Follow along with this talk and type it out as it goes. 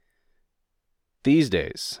These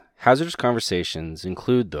days, hazardous conversations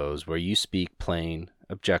include those where you speak plain,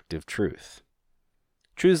 objective truth.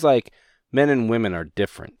 Truths like men and women are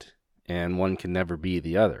different, and one can never be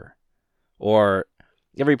the other. Or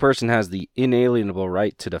every person has the inalienable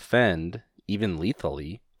right to defend, even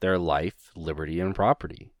lethally, their life, liberty, and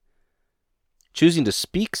property. Choosing to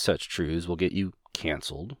speak such truths will get you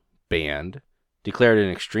canceled, banned, declared an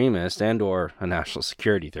extremist and/or a national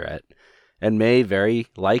security threat, and may very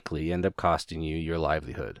likely end up costing you your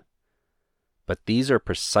livelihood. But these are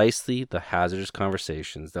precisely the hazardous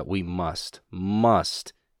conversations that we must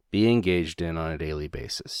be engaged in on a daily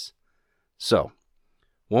basis. So,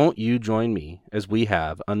 won't you join me as we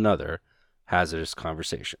have another hazardous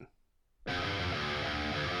conversation?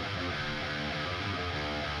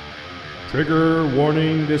 Trigger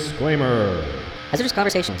warning disclaimer. Hazardous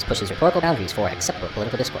Conversations pushes rhetorical boundaries for acceptable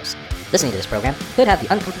political discourse. Listening to this program could have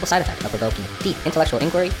the uncomfortable side effect of provoking deep intellectual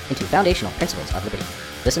inquiry into foundational principles of liberty.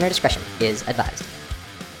 Listener discretion is advised.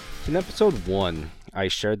 In episode 1, I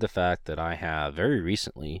shared the fact that I have very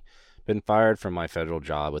recently been fired from my federal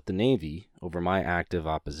job with the Navy over my active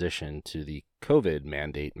opposition to the COVID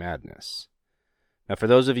mandate madness. Now, for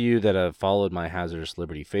those of you that have followed my Hazardous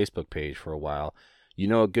Liberty Facebook page for a while, you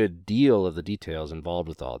know a good deal of the details involved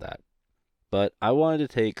with all that. But I wanted to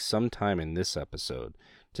take some time in this episode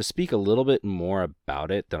to speak a little bit more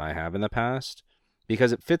about it than I have in the past,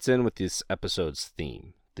 because it fits in with this episode's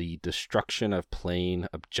theme, the destruction of plain,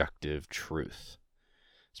 objective truth.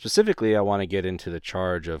 Specifically, I want to get into the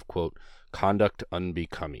charge of, quote, conduct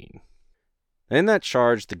unbecoming. In that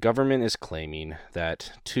charge, the government is claiming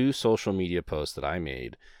that 2 social media posts that I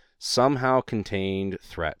made somehow contained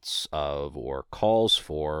threats of or calls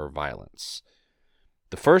for violence.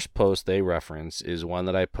 The first post they reference is one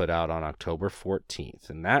that I put out on October 14th,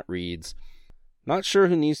 and that reads, "Not sure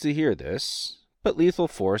who needs to hear this, but lethal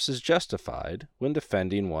force is justified when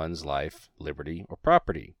defending one's life, liberty, or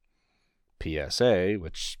property. PSA,"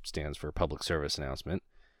 which stands for Public Service Announcement,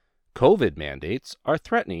 "COVID mandates are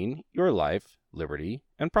threatening your life, liberty,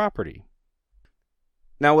 and property."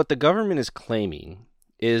 Now, what the government is claiming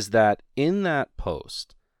is that in that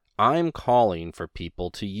post, I'm calling for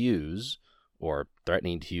people to use, or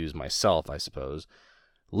threatening to use myself, I suppose,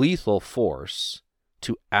 lethal force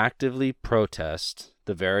to actively protest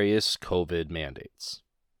the various COVID mandates.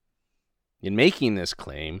 In making this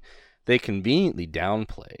claim, they conveniently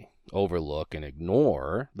downplay, overlook, and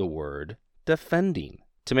ignore the word defending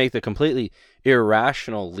to make the completely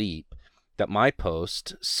irrational leap that my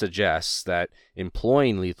post suggests that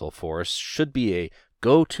employing lethal force should be a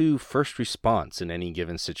go-to first response in any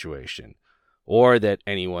given situation, or that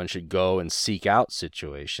anyone should go and seek out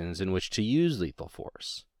situations in which to use lethal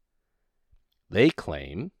force. They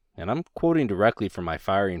claim, and I'm quoting directly from my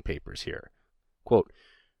firing papers here, quote,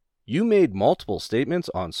 "You made multiple statements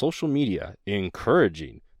on social media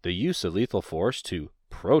encouraging the use of lethal force to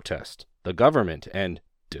protest the government and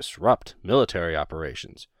disrupt military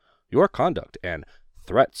operations. Your conduct and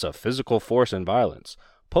threats of physical force and violence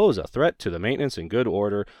pose a threat to the maintenance and good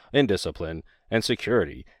order and discipline and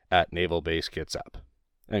security at Naval Base Kitsap."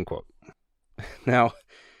 End quote. Now,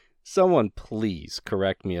 someone please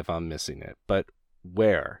correct me if I'm missing it, but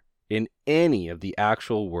where, in any of the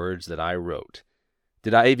actual words that I wrote,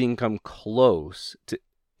 did I even come close to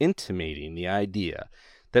intimating the idea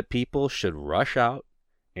that people should rush out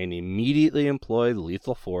and immediately employ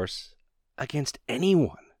lethal force against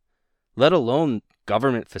anyone, let alone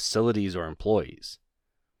government facilities or employees?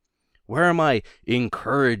 Where am I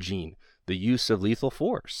encouraging the use of lethal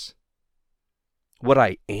force? What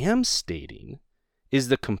I am stating is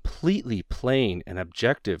the completely plain and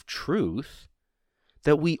objective truth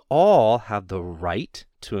that we all have the right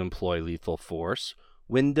to employ lethal force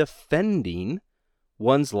when defending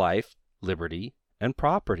one's life, liberty, and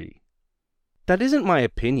property. That isn't my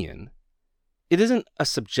opinion. It isn't a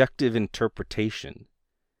subjective interpretation.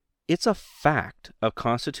 It's a fact of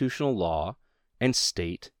constitutional law and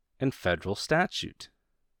state and federal statute.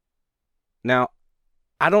 Now,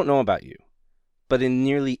 I don't know about you, but in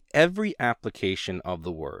nearly every application of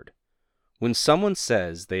the word, when someone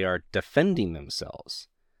says they are defending themselves,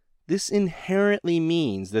 this inherently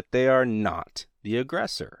means that they are not the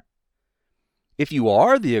aggressor. If you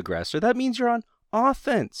are the aggressor, that means you're on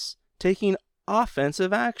offense, taking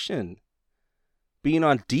offensive action. Being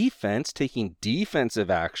on defense, taking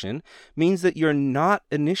defensive action, means that you're not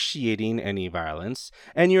initiating any violence,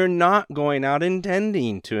 and you're not going out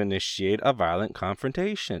intending to initiate a violent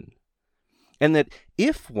confrontation. And that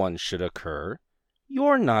if one should occur,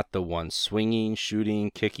 you're not the one swinging,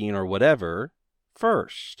 shooting, kicking, or whatever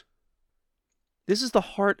first. This is the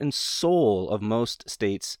heart and soul of most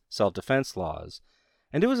states' self-defense laws,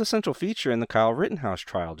 and it was a central feature in the Kyle Rittenhouse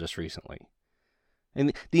trial just recently.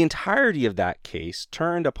 And the entirety of that case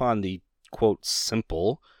turned upon the, quote,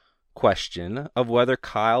 simple question of whether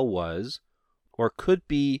Kyle was or could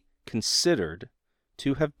be considered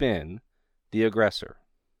to have been the aggressor.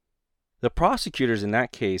 The prosecutors in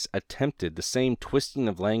that case attempted the same twisting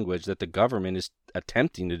of language that the government is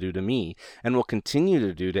attempting to do to me and will continue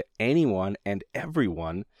to do to anyone and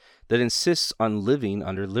everyone that insists on living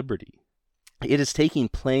under liberty. It is taking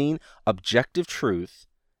plain, objective truth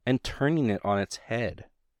and turning it on its head.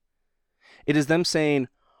 It is them saying,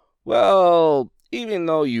 well, even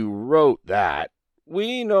though you wrote that,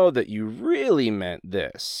 we know that you really meant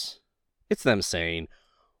this. It's them saying,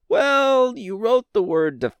 well, you wrote the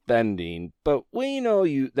word defending, but we know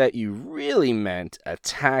that you really meant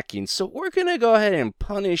attacking, so we're going to go ahead and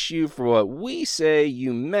punish you for what we say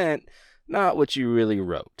you meant, not what you really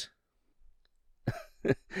wrote.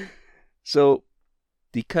 So,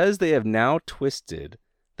 because they have now twisted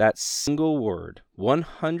that single word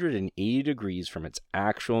 180 degrees from its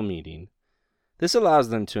actual meaning, this allows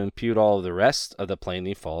them to impute all of the rest of the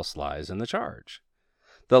plainly false lies in the charge.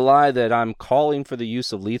 The lie that I'm calling for the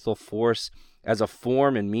use of lethal force as a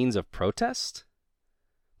form and means of protest.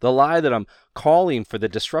 The lie that I'm calling for the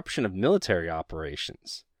disruption of military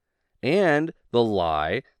operations. And the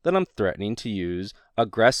lie that I'm threatening to use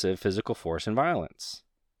aggressive physical force and violence.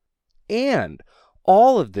 And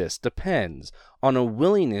all of this depends on a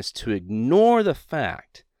willingness to ignore the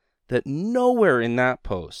fact that nowhere in that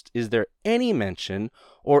post is there any mention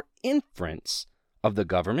or inference of the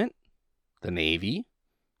government, the Navy,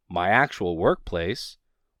 my actual workplace,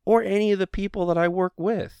 or any of the people that I work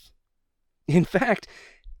with. In fact,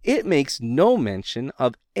 it makes no mention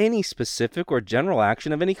of any specific or general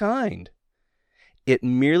action of any kind. It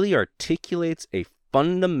merely articulates a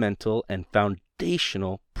fundamental and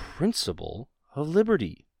foundational principle of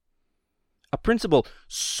liberty. A principle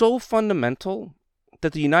so fundamental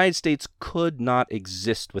that the United States could not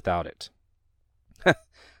exist without it.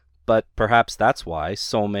 But perhaps that's why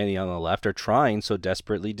so many on the left are trying so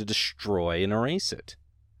desperately to destroy and erase it.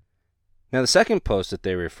 Now, the second post that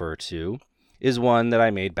they refer to is one that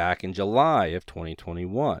I made back in July of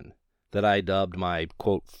 2021 that I dubbed my,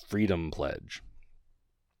 quote, freedom pledge.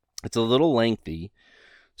 It's a little lengthy,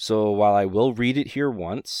 so while I will read it here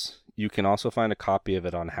once, you can also find a copy of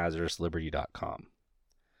it on hazardousliberty.com.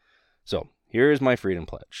 So, here is my freedom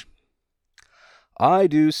pledge. I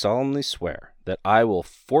do solemnly swear that I will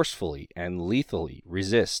forcefully and lethally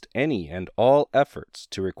resist any and all efforts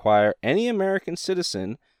to require any American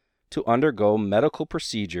citizen to undergo medical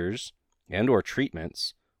procedures and or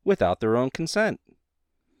treatments without their own consent.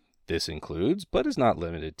 This includes, but is not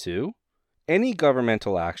limited to, any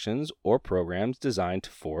governmental actions or programs designed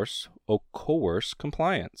to force or coerce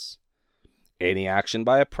compliance. Any action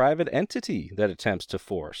by a private entity that attempts to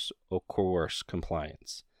force or coerce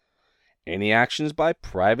compliance. Any actions by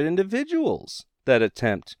private individuals that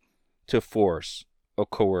attempt to force or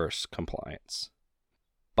coerce compliance.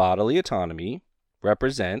 Bodily autonomy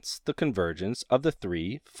represents the convergence of the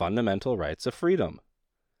three fundamental rights of freedom: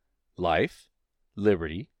 life,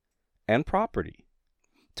 liberty, and property.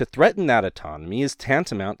 To threaten that autonomy is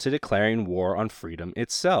tantamount to declaring war on freedom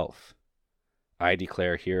itself. I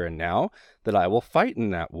declare here and now that I will fight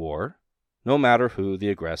in that war, no matter who the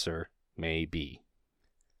aggressor may be.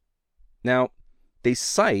 Now, they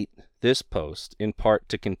cite this post in part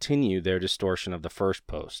to continue their distortion of the first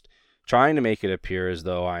post, trying to make it appear as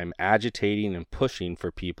though I'm agitating and pushing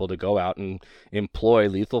for people to go out and employ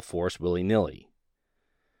lethal force willy-nilly.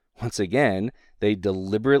 Once again, they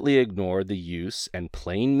deliberately ignored the use and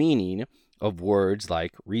plain meaning of words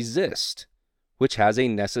like resist, which has a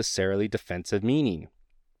necessarily defensive meaning.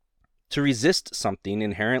 To resist something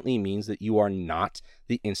inherently means that you are not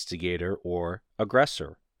the instigator or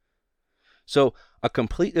aggressor. So, a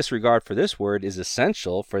complete disregard for this word is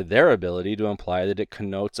essential for their ability to imply that it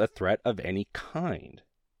connotes a threat of any kind.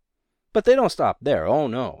 But they don't stop there, oh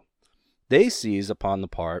no. They seize upon the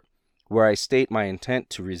part where I state my intent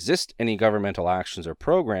to resist any governmental actions or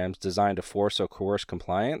programs designed to force or coerce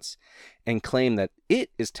compliance, and claim that it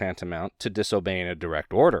is tantamount to disobeying a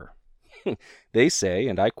direct order. They say,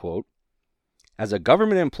 and I quote, "As a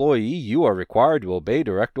government employee, you are required to obey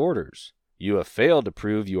direct orders. You have failed to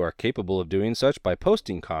prove you are capable of doing such by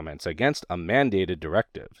posting comments against a mandated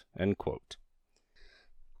directive." End quote.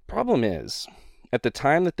 Problem is, at the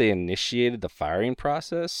time that they initiated the firing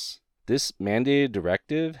process, this mandated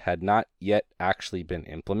directive had not yet actually been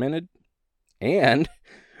implemented. And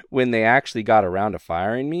when they actually got around to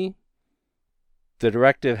firing me, the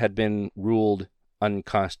directive had been ruled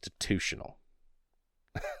unconstitutional.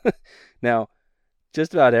 Now,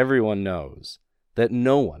 just about everyone knows that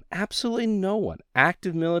no one, absolutely no one,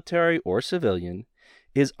 active military or civilian,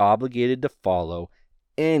 is obligated to follow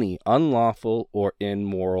any unlawful or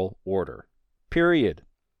immoral order. Period.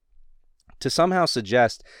 To somehow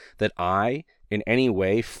suggest that I, in any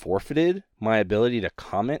way, forfeited my ability to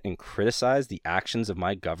comment and criticize the actions of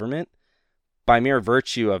my government by mere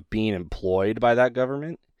virtue of being employed by that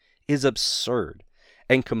government is absurd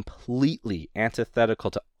and completely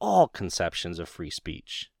antithetical to all conceptions of free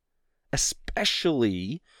speech,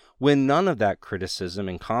 especially when none of that criticism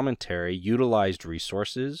and commentary utilized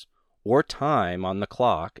resources or time on the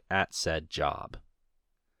clock at said job.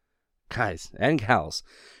 Guys and gals,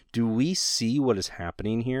 do we see what is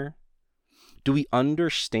happening here? Do we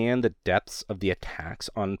understand the depths of the attacks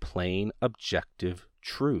on plain, objective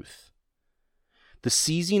truth? The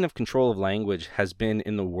seizing of control of language has been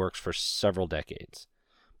in the works for several decades,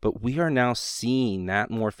 but we are now seeing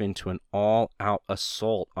that morph into an all-out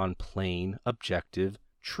assault on plain, objective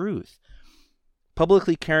truth.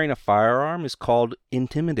 Publicly carrying a firearm is called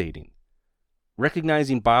intimidating.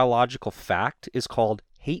 Recognizing biological fact is called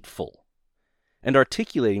hateful. And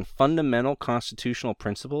articulating fundamental constitutional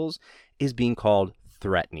principles is being called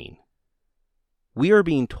threatening. We are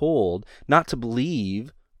being told not to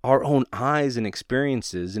believe our own eyes and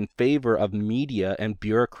experiences in favor of media and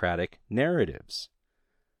bureaucratic narratives.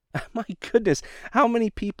 My goodness, how many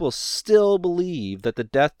people still believe that the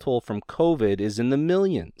death toll from COVID is in the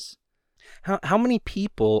millions? How many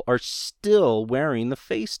people are still wearing the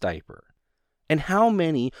face diaper? And how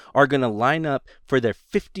many are going to line up for their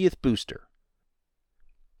 50th booster?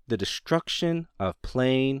 The destruction of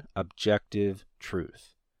plain, objective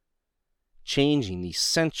truth. Changing the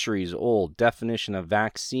centuries-old definition of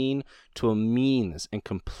vaccine to a meaningless and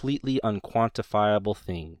completely unquantifiable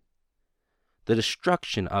thing. The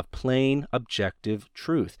destruction of plain, objective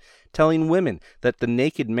truth. Telling women that the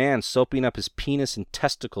naked man soaping up his penis and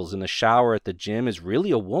testicles in the shower at the gym is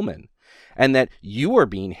really a woman, and that you are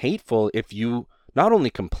being hateful if you not only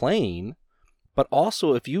complain, but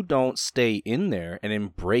also if you don't stay in there and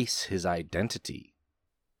embrace his identity.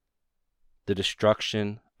 The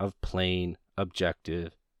destruction of plain,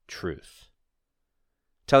 objective truth.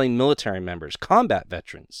 Telling military members, combat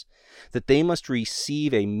veterans, that they must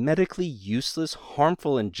receive a medically useless,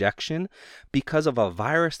 harmful injection because of a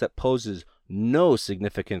virus that poses no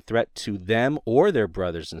significant threat to them or their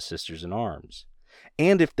brothers and sisters in arms.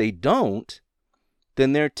 And if they don't,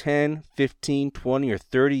 then their 10, 15, 20, or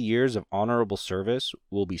 30 years of honorable service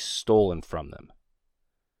will be stolen from them.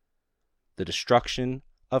 The destruction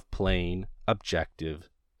of plain, objective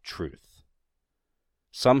truth.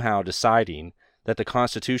 Somehow deciding that the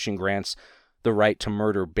Constitution grants the right to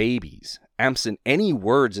murder babies, absent any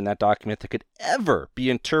words in that document that could ever be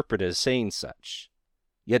interpreted as saying such,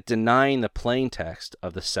 yet denying the plain text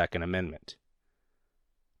of the Second Amendment.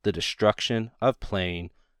 The destruction of plain,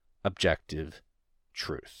 objective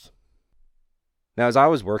truth. Now, as I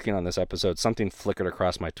was working on this episode, something flickered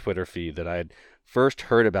across my Twitter feed that I had first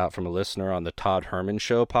heard about from a listener on the Todd Herman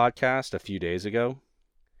Show podcast a few days ago.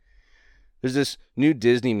 There's this new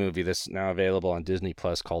Disney movie that's now available on Disney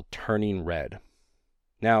Plus called Turning Red.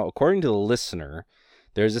 Now, according to the listener,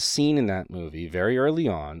 there's a scene in that movie very early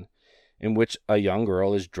on in which a young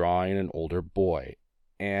girl is drawing an older boy.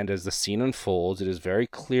 And as the scene unfolds, it is very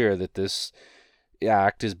clear that this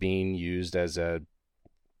act is being used as a,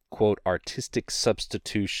 quote, artistic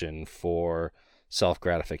substitution for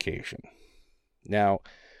self-gratification. Now,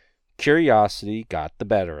 curiosity got the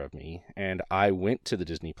better of me, and I went to the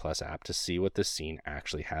Disney Plus app to see what this scene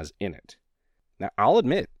actually has in it. Now, I'll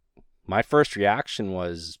admit, my first reaction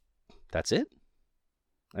was, that's it?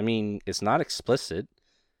 I mean, it's not explicit.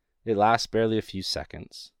 It lasts barely a few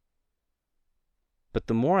seconds. But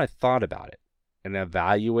the more I thought about it and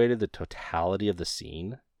evaluated the totality of the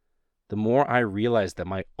scene, the more I realized that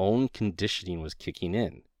my own conditioning was kicking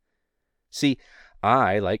in. See,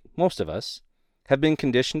 I, like most of us, have been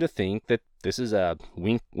conditioned to think that this is a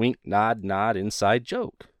wink, wink, nod, nod inside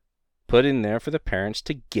joke, put in there for the parents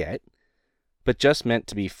to get, but just meant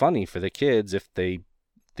to be funny for the kids if they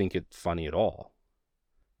think it's funny at all.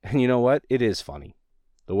 And you know what? It is funny.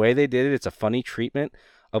 The way they did it, it's a funny treatment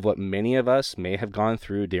of what many of us may have gone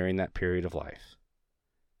through during that period of life.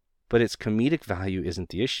 But its comedic value isn't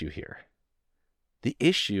the issue here. The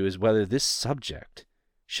issue is whether this subject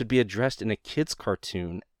should be addressed in a kid's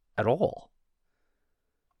cartoon at all.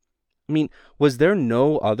 I mean, was there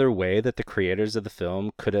no other way that the creators of the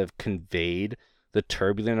film could have conveyed the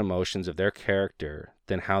turbulent emotions of their character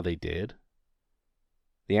than how they did?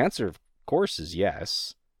 The answer, of course, is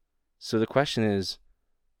yes. So the question is,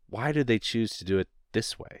 why did they choose to do it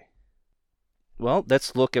this way? Well,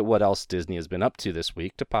 let's look at what else Disney has been up to this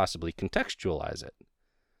week to possibly contextualize it.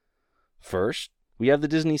 First, we have the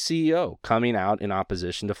Disney CEO coming out in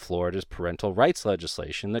opposition to Florida's parental rights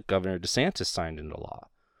legislation that Governor DeSantis signed into law,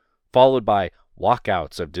 followed by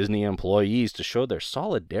walkouts of Disney employees to show their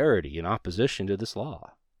solidarity in opposition to this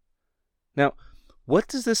law. Now, what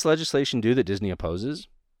does this legislation do that Disney opposes?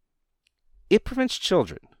 It prevents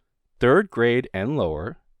children, 3rd grade and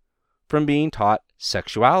lower, from being taught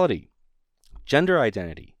sexuality, gender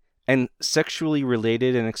identity, and sexually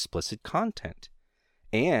related and explicit content.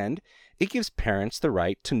 And it gives parents the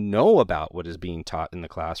right to know about what is being taught in the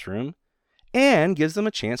classroom and gives them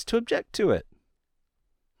a chance to object to it.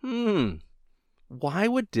 Why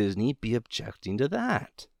would Disney be objecting to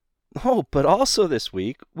that? Oh, but also this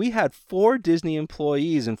week, we had 4 Disney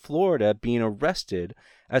employees in Florida being arrested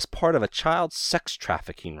as part of a child sex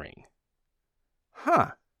trafficking ring.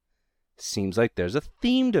 Seems like there's a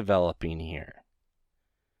theme developing here.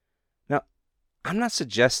 Now, I'm not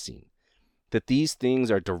suggesting that these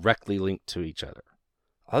things are directly linked to each other,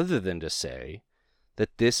 other than to say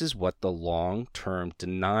that this is what the long-term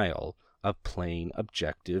denial of plain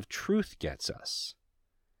objective truth gets us.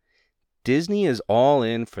 Disney is all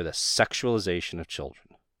in for the sexualization of children.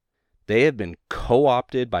 They have been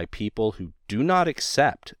co-opted by people who do not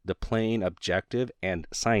accept the plain objective and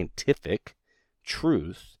scientific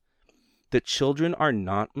truth that children are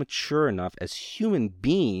not mature enough as human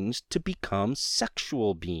beings to become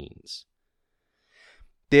sexual beings.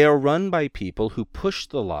 They are run by people who push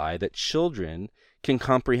the lie that children can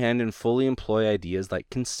comprehend and fully employ ideas like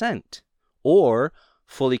consent, or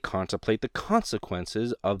fully contemplate the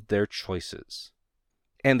consequences of their choices.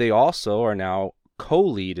 And they also are now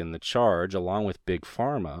co-lead in the charge, along with Big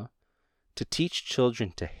Pharma, to teach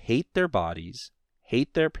children to hate their bodies,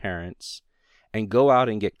 hate their parents, and go out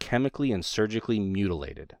and get chemically and surgically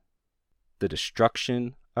mutilated. The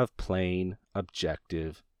destruction of plain,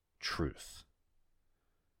 objective truth.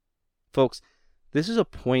 Folks, this is a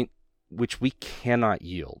point which we cannot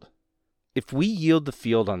yield. If we yield the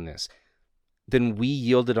field on this, then we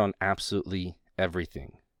yield it on absolutely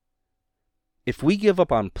everything. If we give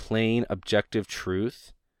up on plain, objective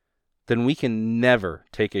truth, then we can never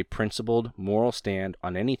take a principled, moral stand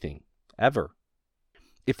on anything, ever.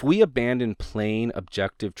 If we abandon plain,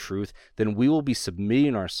 objective truth, then we will be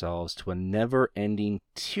submitting ourselves to a never-ending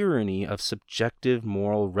tyranny of subjective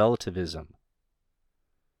moral relativism.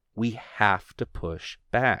 We have to push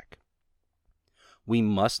back. We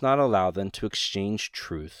must not allow them to exchange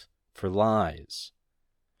truth for lies.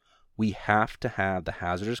 We have to have the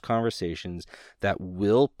hazardous conversations that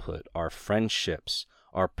will put our friendships,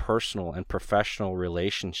 our personal and professional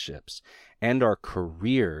relationships, and our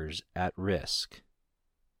careers at risk.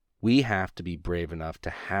 We have to be brave enough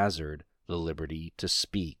to hazard the liberty to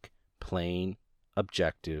speak plain,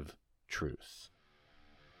 objective truth.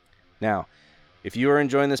 Now, if you are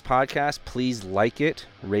enjoying this podcast, please like it,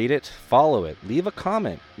 rate it, follow it, leave a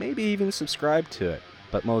comment, maybe even subscribe to it.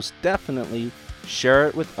 But most definitely, share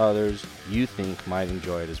it with others you think might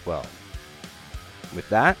enjoy it as well. With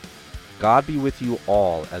that, God be with you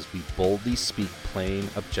all as we boldly speak plain,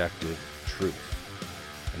 objective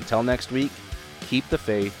truth. Until next week, keep the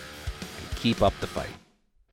faith and keep up the fight.